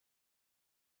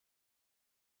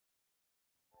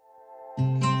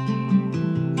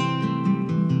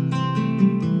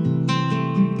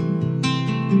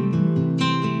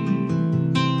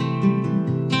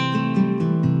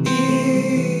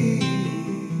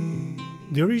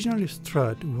The original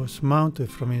strut was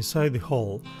mounted from inside the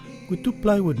hull with two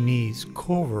plywood knees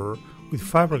covered with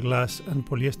fiberglass and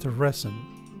polyester resin,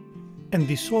 and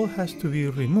this all has to be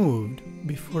removed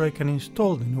before I can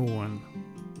install the new one.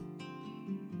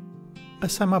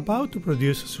 As I'm about to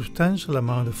produce a substantial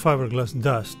amount of fiberglass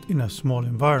dust in a small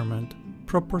environment,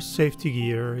 proper safety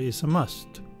gear is a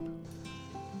must.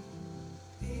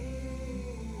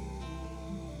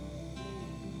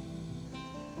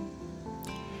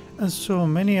 And so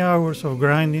many hours of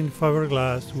grinding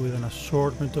fiberglass with an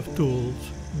assortment of tools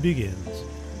begins.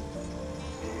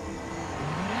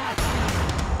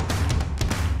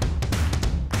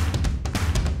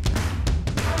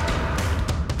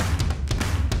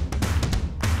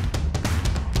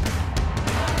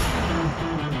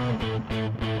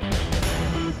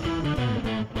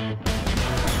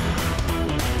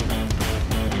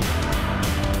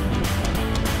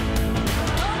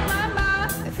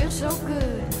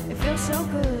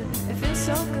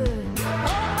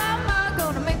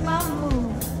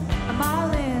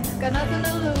 Got nothing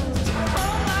to lose.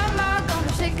 Oh my,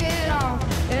 gonna shake it off.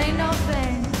 It ain't no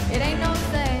thing, it ain't no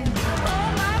thing.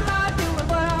 Oh my, doing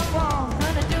what I want.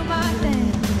 Gonna do my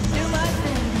thing, do my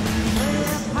thing. Put it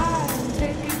up high,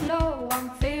 take it low.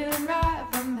 I'm feeling right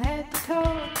from head to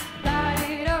toe. Light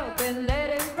it up and let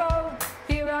it roll.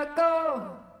 Here I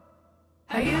go.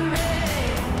 Are you ready?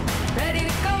 Ready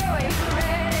to go? Are you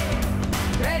ready?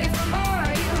 Ready for more?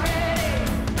 Are you ready?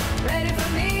 Ready for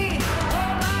me?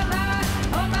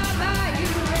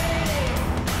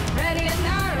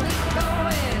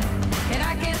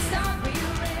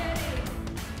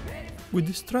 With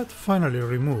the strut finally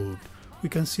removed, we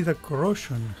can see that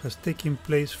corrosion has taken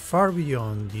place far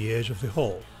beyond the edge of the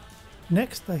hull.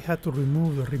 Next, I had to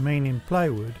remove the remaining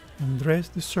plywood and dress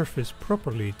the surface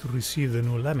properly to receive the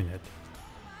new laminate.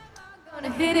 I'm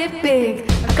gonna hit it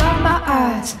big, I got my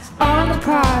eyes on the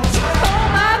prize.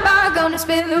 Oh my, gonna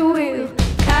spin the wheel,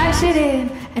 cash it in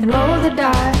and roll the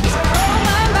dice.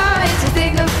 Oh my, it's a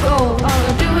thing of gold, all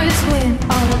I do is win,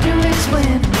 all I do is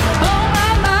win.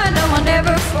 Oh my, no one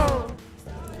ever falls.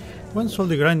 Once all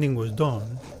the grinding was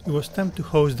done, it was time to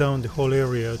hose down the whole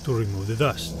area to remove the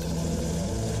dust.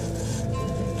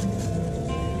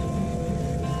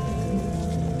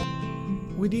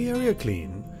 With the area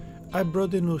clean, I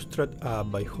brought the new strut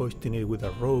up by hoisting it with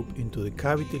a rope into the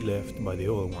cavity left by the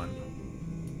old one.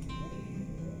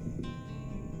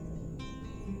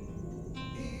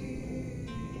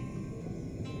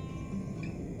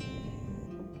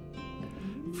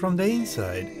 From the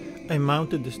inside, I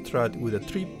mounted the strut with a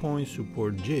 3-point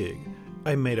support jig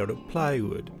I made out of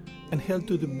plywood and held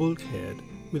to the bulkhead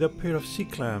with a pair of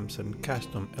C-clamps and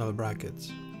custom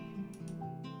L-brackets.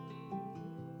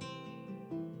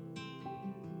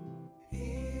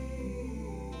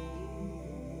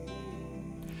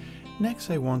 Next,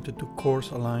 I wanted to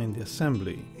course align the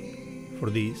assembly. For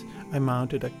this, I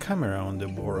mounted a camera on the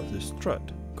board of the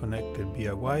strut, connected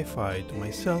via Wi-Fi to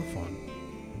my cell phone.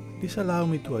 This allowed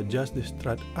me to adjust the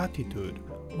strut attitude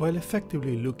while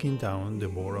effectively looking down the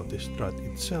bore of the strut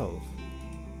itself.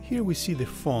 Here we see the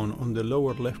phone on the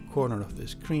lower left corner of the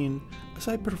screen as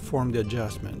I performed the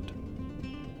adjustment.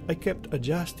 I kept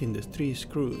adjusting the 3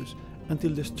 screws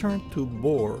until the stern tube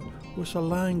bore was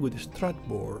aligned with the strut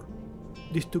bore.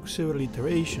 This took several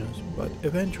iterations, but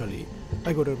eventually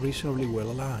I got it reasonably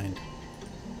well aligned.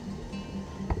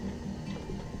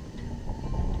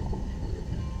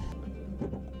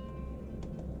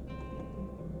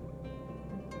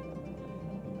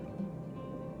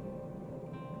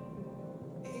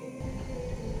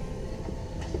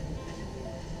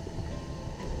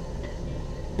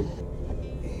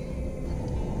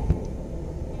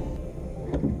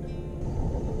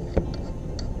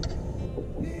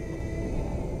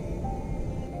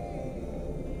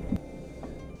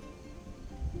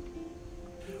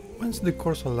 Once the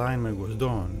course alignment was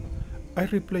done, I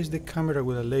replaced the camera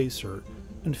with a laser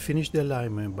and finished the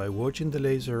alignment by watching the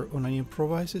laser on an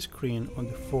improvised screen on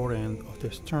the fore end of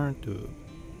the stern tube.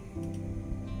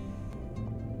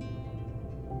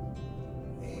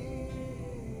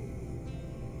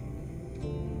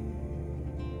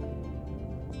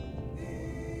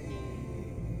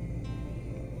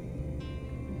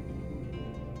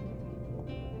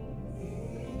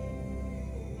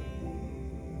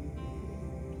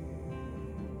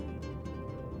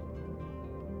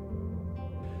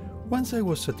 Once I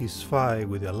was satisfied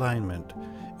with the alignment,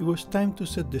 it was time to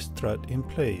set the strut in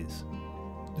place.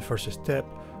 The first step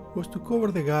was to cover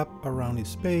the gap around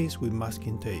its base with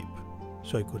masking tape,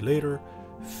 so I could later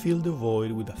fill the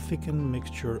void with a thickened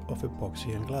mixture of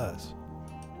epoxy and glass.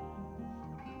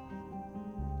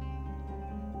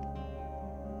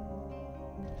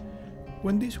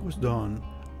 When this was done,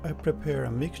 I prepared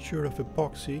a mixture of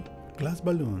epoxy, glass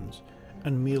balloons,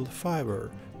 and milled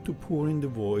fiber to pour in the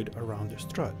void around the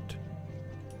strut.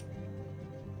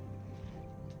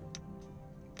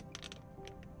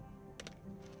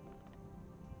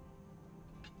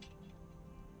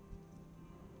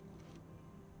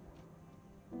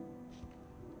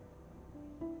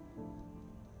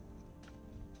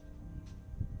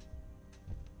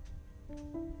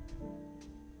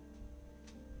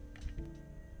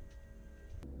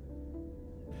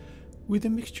 With the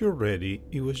mixture ready,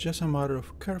 it was just a matter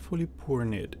of carefully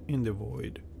pouring it in the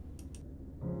void.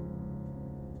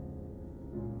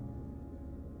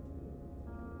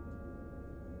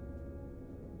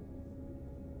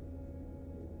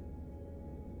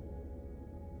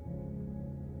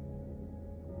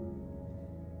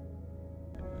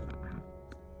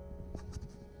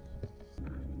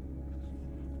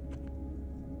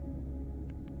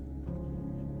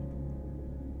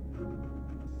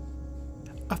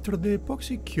 After the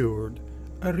epoxy cured,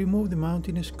 I removed the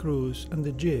mounting screws and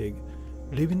the jig,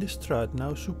 leaving the strut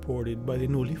now supported by the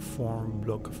newly formed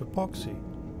block of epoxy.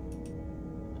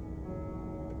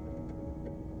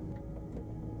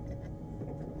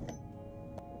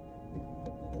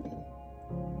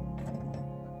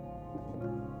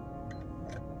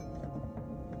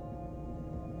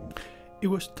 It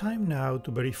was time now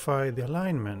to verify the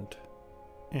alignment,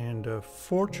 and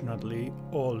fortunately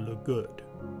all looked good.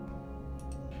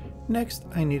 Next,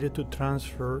 I needed to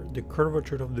transfer the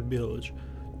curvature of the bilge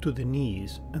to the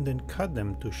knees and then cut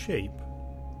them to shape.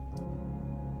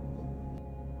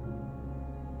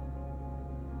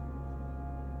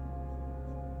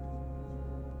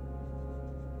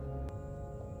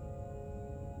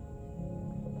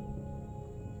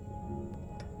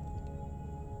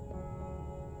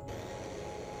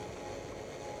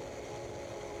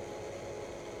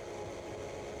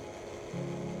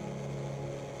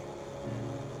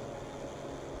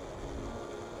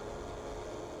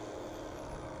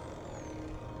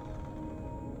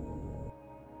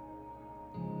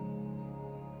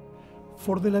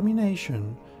 For the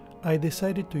lamination, I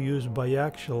decided to use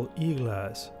biaxial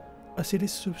E-glass, as it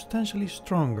is substantially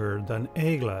stronger than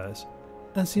A-glass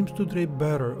and seems to drape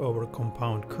better over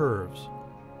compound curves.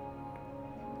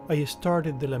 I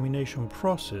started the lamination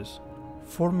process,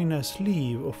 forming a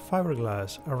sleeve of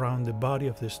fiberglass around the body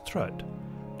of the strut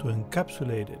to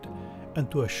encapsulate it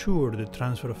and to assure the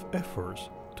transfer of efforts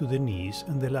to the knees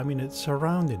and the laminate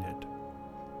surrounding it.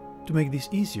 To make this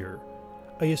easier,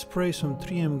 I sprayed some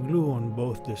 3M glue on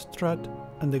both the strut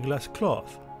and the glass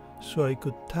cloth so I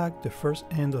could tack the first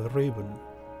end of the ribbon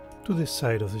to the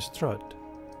side of the strut.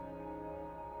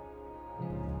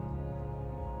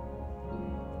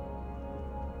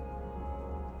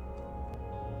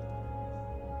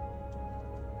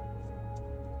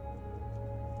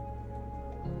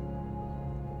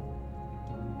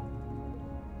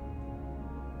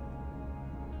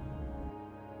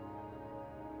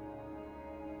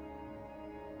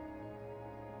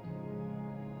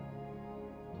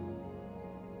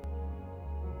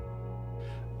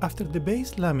 After the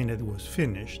base laminate was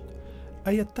finished,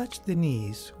 I attached the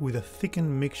knees with a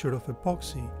thickened mixture of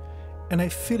epoxy, and I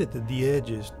filleted the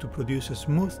edges to produce a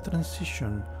smooth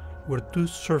transition where two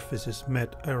surfaces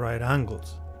met at right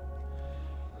angles.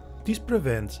 This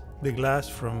prevents the glass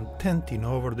from tenting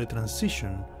over the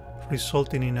transition,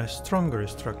 resulting in a stronger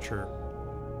structure.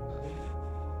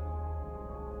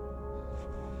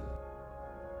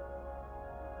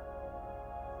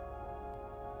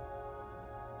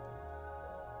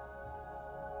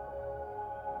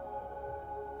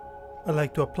 I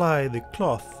like to apply the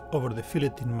cloth over the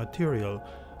filleting material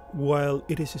while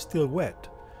it is still wet,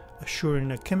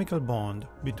 assuring a chemical bond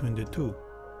between the two.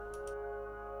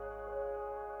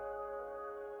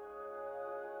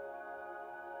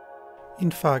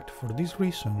 In fact, for this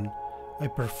reason, I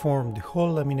performed the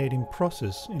whole laminating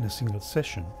process in a single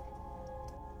session.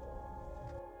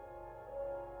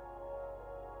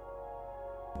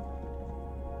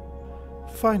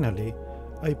 Finally,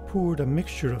 I poured a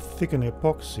mixture of thickened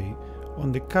epoxy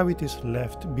on the cavities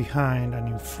left behind and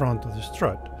in front of the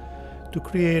strut to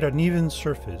create an even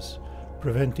surface,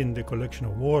 preventing the collection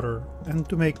of water and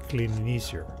to make cleaning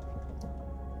easier.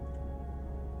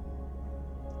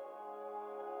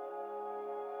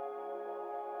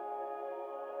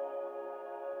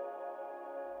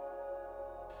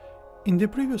 In the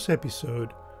previous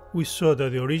episode, we saw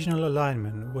that the original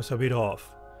alignment was a bit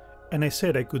off, and I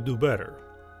said I could do better.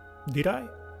 Did I?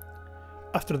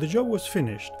 After the job was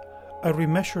finished, I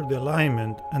remeasured the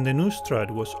alignment and the new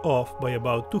strut was off by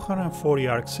about 240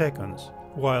 arc seconds,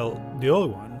 while the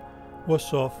old one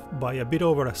was off by a bit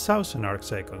over 1,000 arc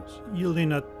seconds,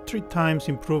 yielding a 3 times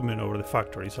improvement over the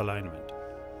factory's alignment.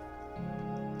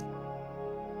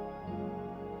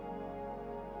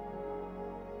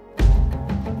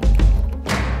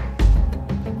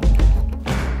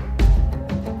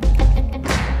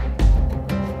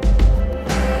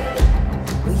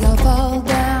 We all fall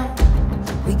down,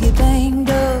 we get banged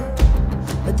up,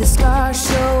 but the scars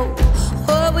show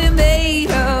what we're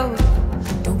made of.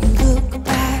 Don't you look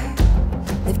back,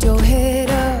 lift your head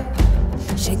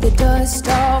up, shake the dust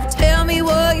off, tell me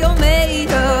what you're